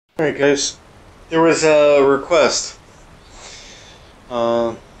Alright guys, there was a request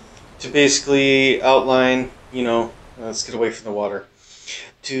to basically outline, let's get away from the water,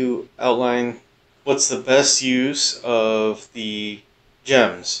 to outline what's the best use of the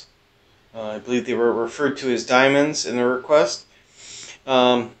gems. I believe they were referred to as diamonds in the request.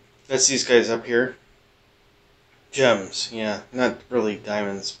 That's these guys up here. Gems, yeah, not really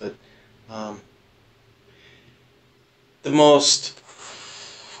diamonds, but the most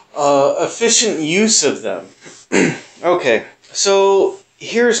efficient use of them. Okay, so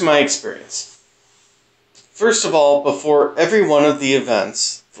here's my experience. First of all, before every one of the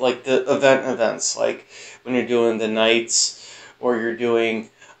events, like the events, like when you're doing the nights or you're doing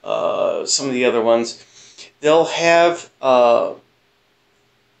some of the other ones, they'll have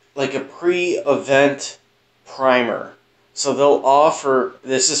like a pre-event primer. So they'll offer,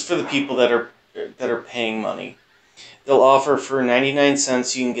 this is for the people that are paying money. They'll offer for 99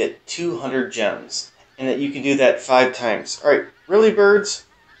 cents you can get 200 gems, and that you can do that 5 times. Alright, really, birds?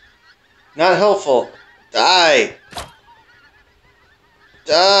 Not helpful. Die!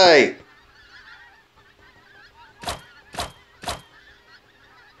 Die!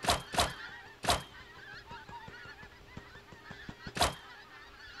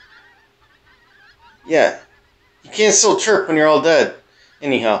 Yeah, you can't still chirp when you're all dead.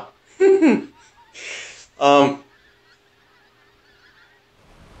 Anyhow.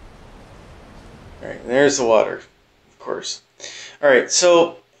 Alright, there's the water, of course. Alright,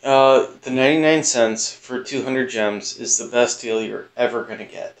 so the 99 cents for 200 gems is the best deal you're ever going to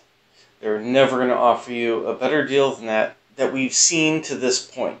get. They're never going to offer you a better deal than that we've seen to this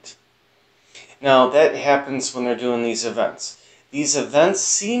point. Now, that happens when they're doing these events. These events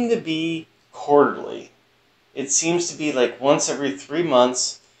seem to be quarterly. It seems to be like once every 3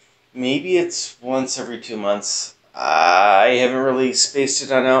 months. Maybe it's once every 2 months. I haven't really spaced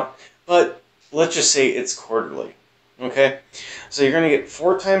it on out, but let's just say it's quarterly. Okay? So you're going to get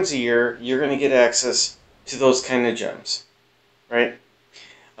 4 times a year, you're going to get access to those kind of gems. Right?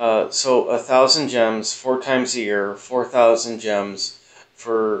 So 1,000 gems, 4 times a year, 4,000 gems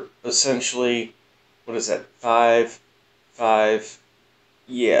for essentially, what is that? 5,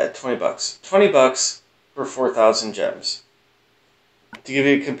 yeah, 20 bucks. 20 bucks for 4,000 gems. To give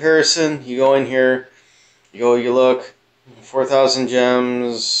you a comparison, you go in here, you look, 4,000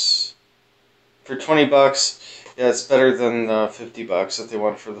 gems for 20 bucks. Yeah, it's better than the 50 bucks that they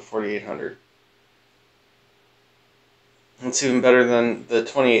want for the 4,800. It's even better than the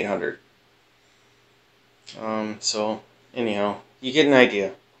 2,800. So, anyhow, you get an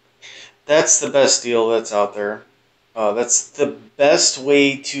idea. That's the best deal that's out there. That's the best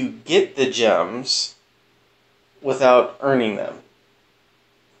way to get the gems without earning them.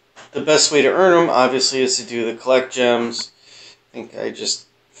 The best way to earn them, obviously, is to do the collect gems. I think I just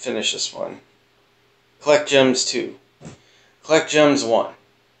finished this one. Collect gems 2. Collect gems 1.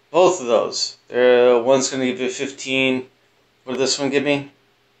 Both of those. One's going to give you 15. What did this one give me?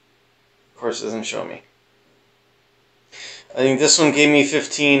 Of course, it doesn't show me. I think this one gave me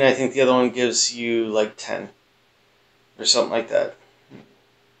 15. I think the other one gives you like 10. Or something like that.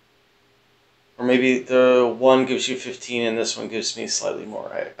 Or maybe the one gives you 15 and this one gives me slightly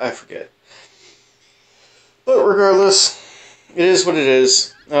more. I forget. But regardless, it is what it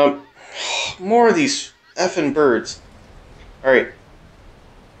is. More of these effing birds. Alright.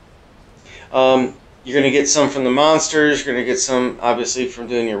 You're going to get some from the monsters. You're going to get some, obviously, from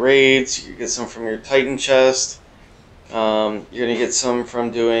doing your raids. You're going to get some from your Titan chest. You're going to get some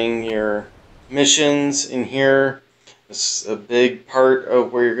from doing your missions in here. It's a big part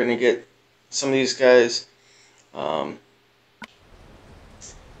of where you're going to get some of these guys.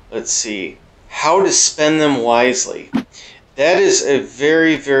 Let's see. How to spend them wisely. That is a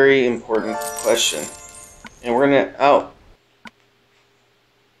very, very important question. And we're going to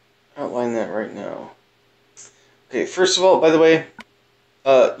outline that right now. Okay, first of all, by the way,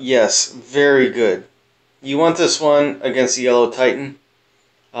 yes, very good. You want this one against the Yellow Titan.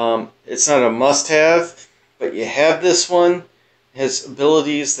 It's not a must-have, but you have this one. It has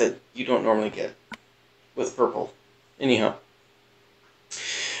abilities that you don't normally get with purple. Anyhow.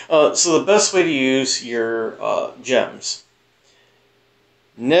 So the best way to use your gems.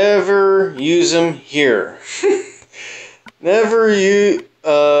 Never use them here. Never use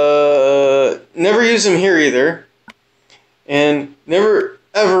them here either. And never,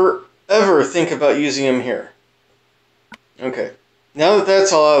 ever, ever think about using them here. Okay. Now that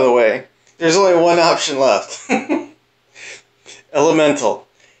that's all out of the way, there's only one option left. Elemental.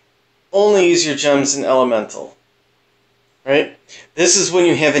 Only use your gems in Elemental. Right? This is when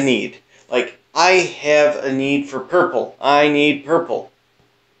you have a need. Like, I have a need for purple. I need purple.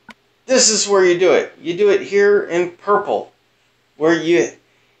 This is where you do it. You do it here in purple, where you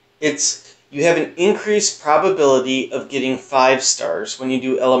have an increased probability of getting 5 stars when you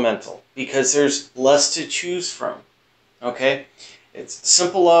do elemental because there's less to choose from. Okay? It's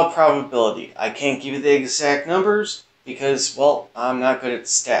simple law of probability. I can't give you the exact numbers because, well, I'm not good at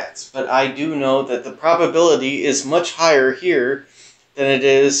stats. But I do know that the probability is much higher here than it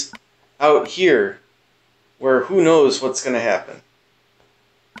is out here, where who knows what's going to happen.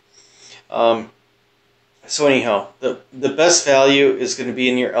 So anyhow, the best value is going to be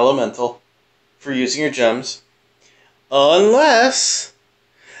in your elemental for using your gems, unless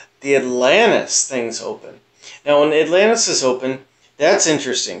the Atlantis thing's open. Now, when Atlantis is open, that's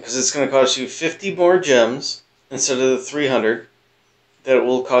interesting because it's going to cost you 50 more gems instead of the 300 that it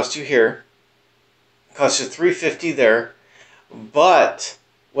will cost you here. It costs you 350 there, but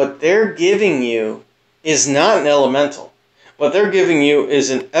what they're giving you is not an elemental. What they're giving you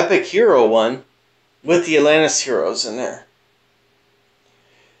is an epic hero one with the Atlantis heroes in there.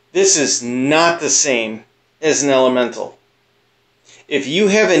 This is not the same as an elemental. If you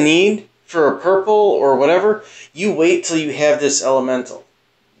have a need for a purple or whatever, you wait till you have this elemental.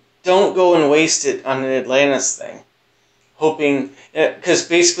 Don't go and waste it on an Atlantis thing. Hoping, because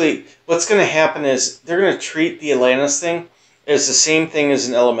basically what's going to happen is they're going to treat the Atlantis thing as the same thing as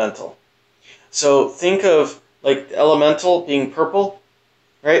an elemental. So think of like the elemental being purple,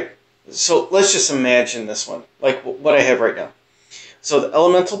 right? So let's just imagine this one, like what I have right now. So the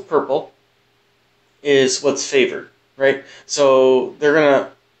elemental purple is what's favored, right? So they're going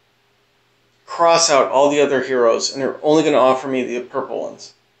to cross out all the other heroes and they're only going to offer me the purple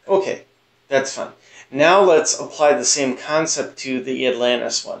ones. Okay, that's fine. Now let's apply the same concept to the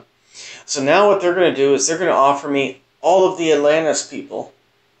Atlantis one. So now what they're going to do is they're going to offer me all of the Atlantis people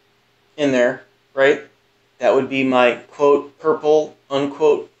in there, right? That would be my quote purple,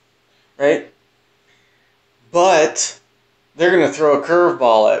 unquote, right? But they're going to throw a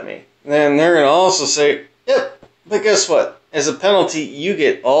curveball at me. And then they're going to also say, yep, but guess what? As a penalty, you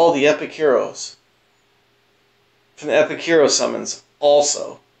get all the epic heroes from the epic hero summons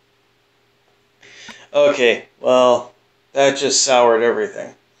also. Okay, well, that just soured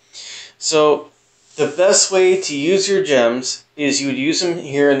everything. So the best way to use your gems is you would use them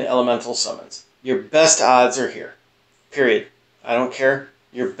here in the elemental summons. Your best odds are here. Period. I don't care.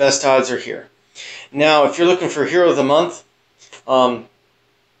 Your best odds are here. Now, if you're looking for Hero of the Month, well,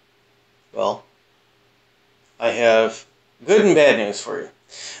 I have good and bad news for you.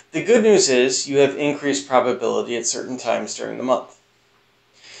 The good news is you have increased probability at certain times during the month.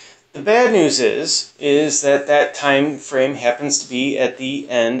 The bad news is that that time frame happens to be at the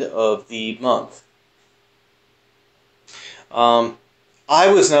end of the month. I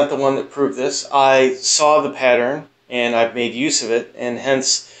was not the one that proved this. I saw the pattern and I've made use of it, and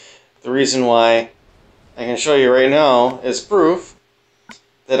hence the reason why I can show you right now as proof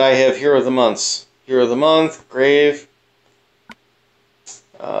that I have Hero of the Months. Hero of the Month, Grave,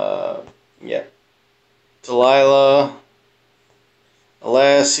 yeah, Delilah,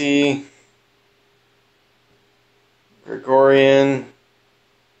 Alassie, Gregorian.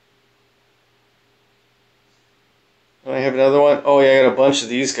 Do I have another one? Oh yeah, I got a bunch of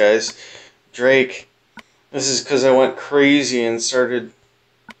these guys. Drake. This is because I went crazy and started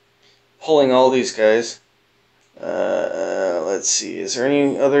pulling all these guys. Let's see. Is there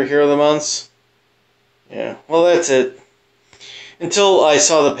any other Hero of the Months? Yeah. Well, that's it. Until I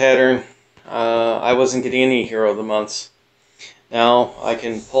saw the pattern, I wasn't getting any Hero of the Months. Now I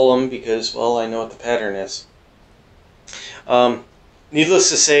can pull them because, well, I know what the pattern is. Needless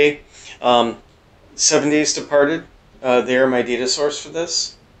to say, 7 Days Departed, they are my data source for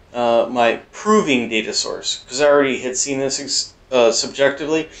this. My proving data source, because I already had seen this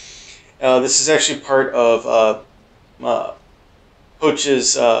subjectively. This is actually part of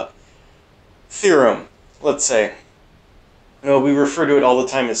Hoch's theorem, let's say. You know, we refer to it all the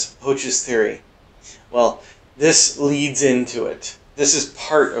time as Hoch's theory. Well, this leads into it. This is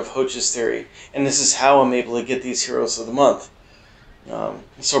part of Hoch's theory, and this is how I'm able to get these Heroes of the Month.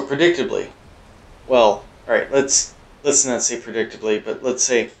 So predictably, well, all right, let's not say predictably, but let's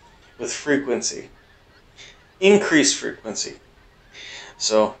say with frequency, increased frequency.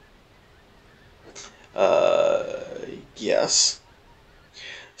 So, yes.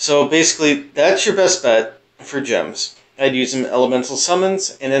 So basically, that's your best bet for gems. I'd use them in elemental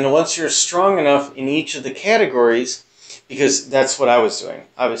summons, and then once you're strong enough in each of the categories, because that's what I was doing.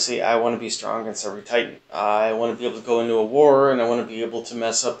 Obviously, I want to be strong against every Titan. I want to be able to go into a war, and I want to be able to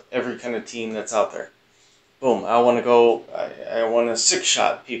mess up every kind of team that's out there. Boom. I want to go, I want to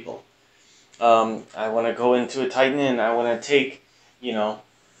six-shot people. I want to go into a Titan, and I want to take, you know,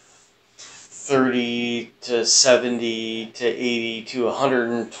 30 to 70 to 80 to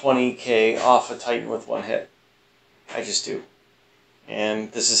 120k off a Titan with one hit. I just do. And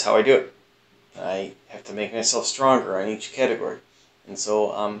this is how I do it. I have to make myself stronger on each category. And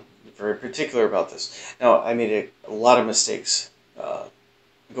so I'm very particular about this. Now, I made a lot of mistakes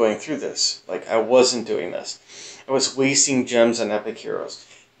going through this. Like, I wasn't doing this. I was wasting gems on epic heroes.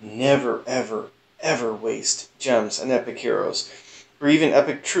 Never, ever, ever waste gems on epic heroes. Or even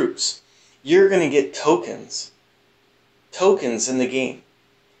epic troops. You're going to get tokens in the game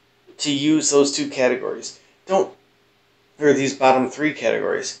to use those two categories. Or these bottom three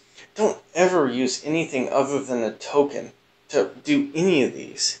categories. Don't ever use anything other than a token to do any of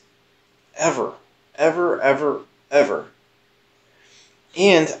these. Ever. Ever, ever, ever.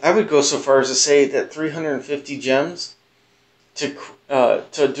 And I would go so far as to say that 350 gems to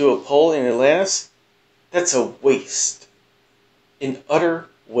do a pull in Atlantis, that's a waste. An utter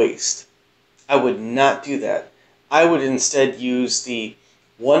waste. I would not do that. I would instead use the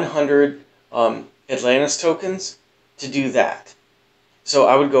 100 Atlantis tokens to do that. So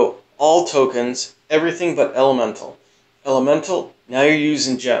I would go all tokens, everything but elemental. Elemental, now you're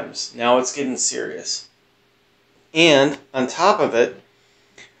using gems. Now it's getting serious. And on top of it,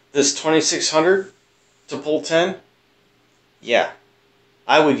 this 2600 to pull 10, yeah,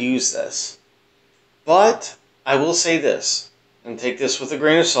 I would use this. But I will say this, and take this with a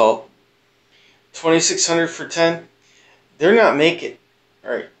grain of salt. 2600 for 10, they're not making.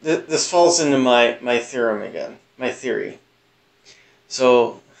 Alright, this falls into my theorem again, my theory.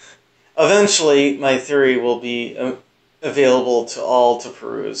 So eventually my theory will be available to all to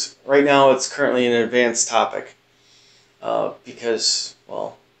peruse. Right now it's currently an advanced topic because,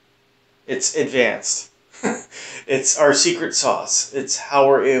 well, it's advanced. It's our secret sauce. It's how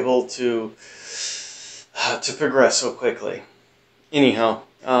we're able to progress so quickly. Anyhow,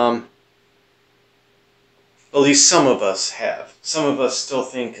 at least some of us have. Some of us still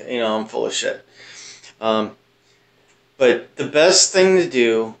think, I'm full of shit. But the best thing to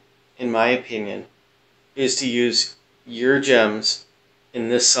do, in my opinion, is to use your gems in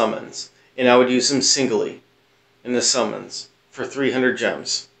this summons. And I would use them singly in the summons for 300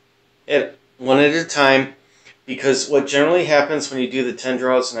 gems. One at a time, because what generally happens when you do the 10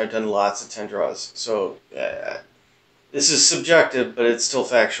 draws, and I've done lots of 10 draws, so this is subjective, but it's still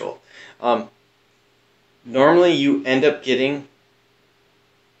factual. Normally you end up getting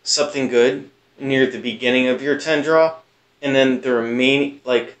something good near the beginning of your 10 draw, and then the remaining,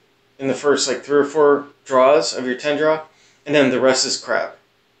 like in the first 3 or 4 draws of your 10 draw, and then the rest is crap.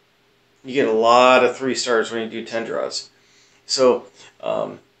 You get a lot of 3 stars when you do 10 draws. So,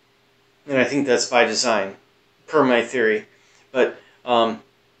 and I think that's by design, per my theory. But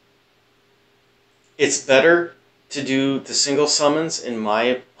it's better to do the single summons, in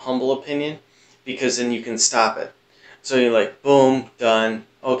my humble opinion, because then you can stop it. So you're like, boom, done.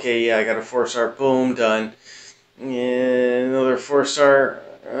 Okay, yeah, I got a 4-star, boom, done. Yeah, another 4-star,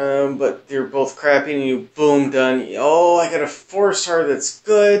 but they're both crappy, and you, boom, done. Oh, I got a 4-star that's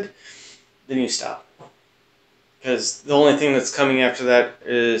good. Then you stop. Because the only thing that's coming after that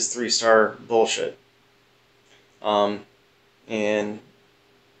is 3-star bullshit. And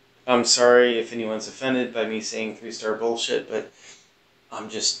I'm sorry if anyone's offended by me saying 3-star bullshit, but I'm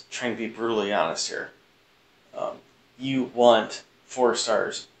just trying to be brutally honest here. You want 4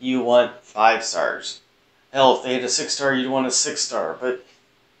 stars. You want 5 stars. Hell, if they had a 6-star, you'd want a 6-star. But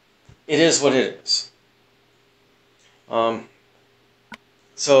it is what it is.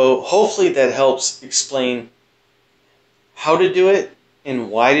 So hopefully that helps explain how to do it and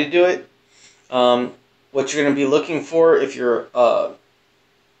why to do it. What you're going to be looking for if you're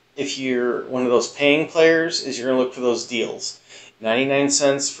one of those paying players is you're going to look for those deals. 99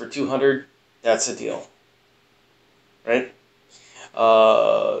 cents for 200, that's a deal. Right?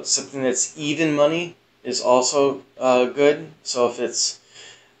 Something that's even money is also good. So if it's,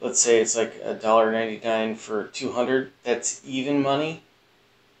 let's say it's like $1.99 for 200, that's even money.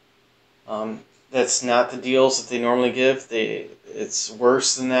 That's not the deals that they normally give. It's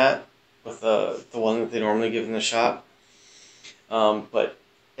worse than that with the one that they normally give in the shop. But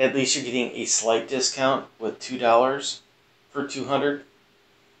at least you're getting a slight discount with $2 for 200.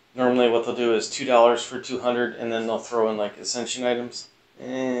 Normally what they'll do is $2 for 200, and then they'll throw in like Ascension items.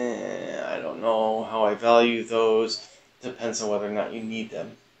 I don't know how I value those. Depends on whether or not you need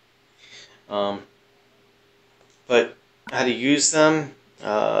them. But how to use them,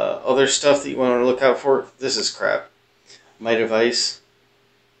 other stuff that you want to look out for, this is crap. Might of Ice,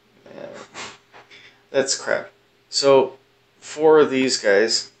 that's crap. So for these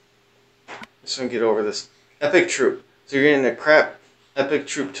guys, just want to get over this. Epic Troop. So you're getting a crap Epic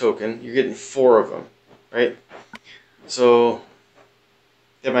Troop Token. You're getting 4 of them, right? So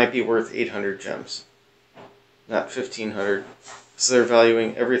that might be worth 800 gems, not 1,500. So they're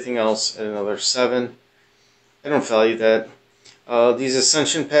valuing everything else at another 7. I don't value that. These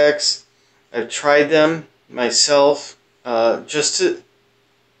Ascension packs, I've tried them myself just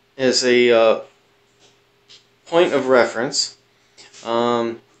as a point of reference.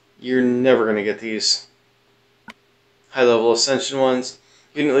 You're never going to get these high-level Ascension ones.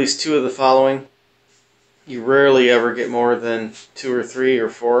 You get at least 2 of the following. You rarely ever get more than 2 or 3 or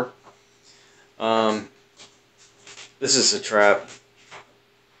 4. This is a trap.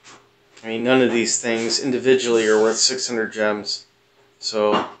 I mean, none of these things individually are worth 600 gems.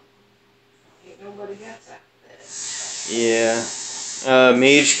 So, ain't nobody got that. yeah.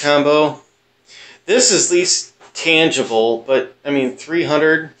 Mage combo. This is least tangible, but I mean,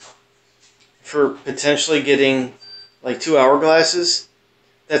 300 for potentially getting like 2 hourglasses.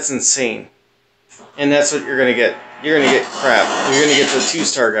 That's insane. And that's what you're going to get. You're going to get crap. You're going to get the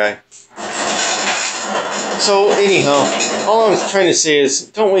 2-star guy. So, anyhow, all I'm trying to say is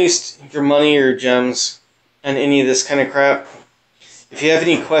don't waste your money or your gems on any of this kind of crap. If you have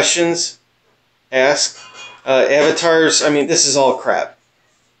any questions, ask. Avatars, I mean, this is all crap.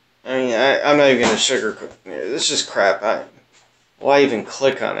 I mean, I'm not even going to sugarcoat. This is just crap. Why even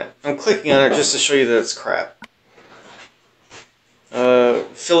click on it? I'm clicking on it just to show you that it's crap.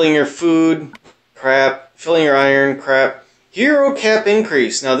 Filling your food, crap. Filling your iron, crap. Hero cap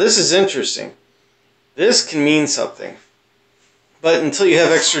increase. Now, this is interesting. This can mean something. But until you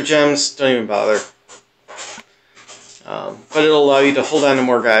have extra gems, don't even bother. But it'll allow you to hold on to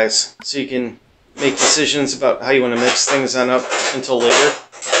more guys, so you can make decisions about how you want to mix things on up until later.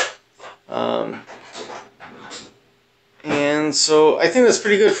 And so I think that's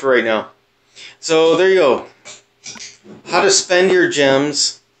pretty good for right now. So there you go. How to spend your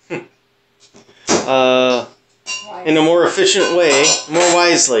gems in a more efficient way, more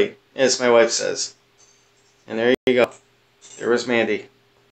wisely, as my wife says. And there you go. There was Mandy.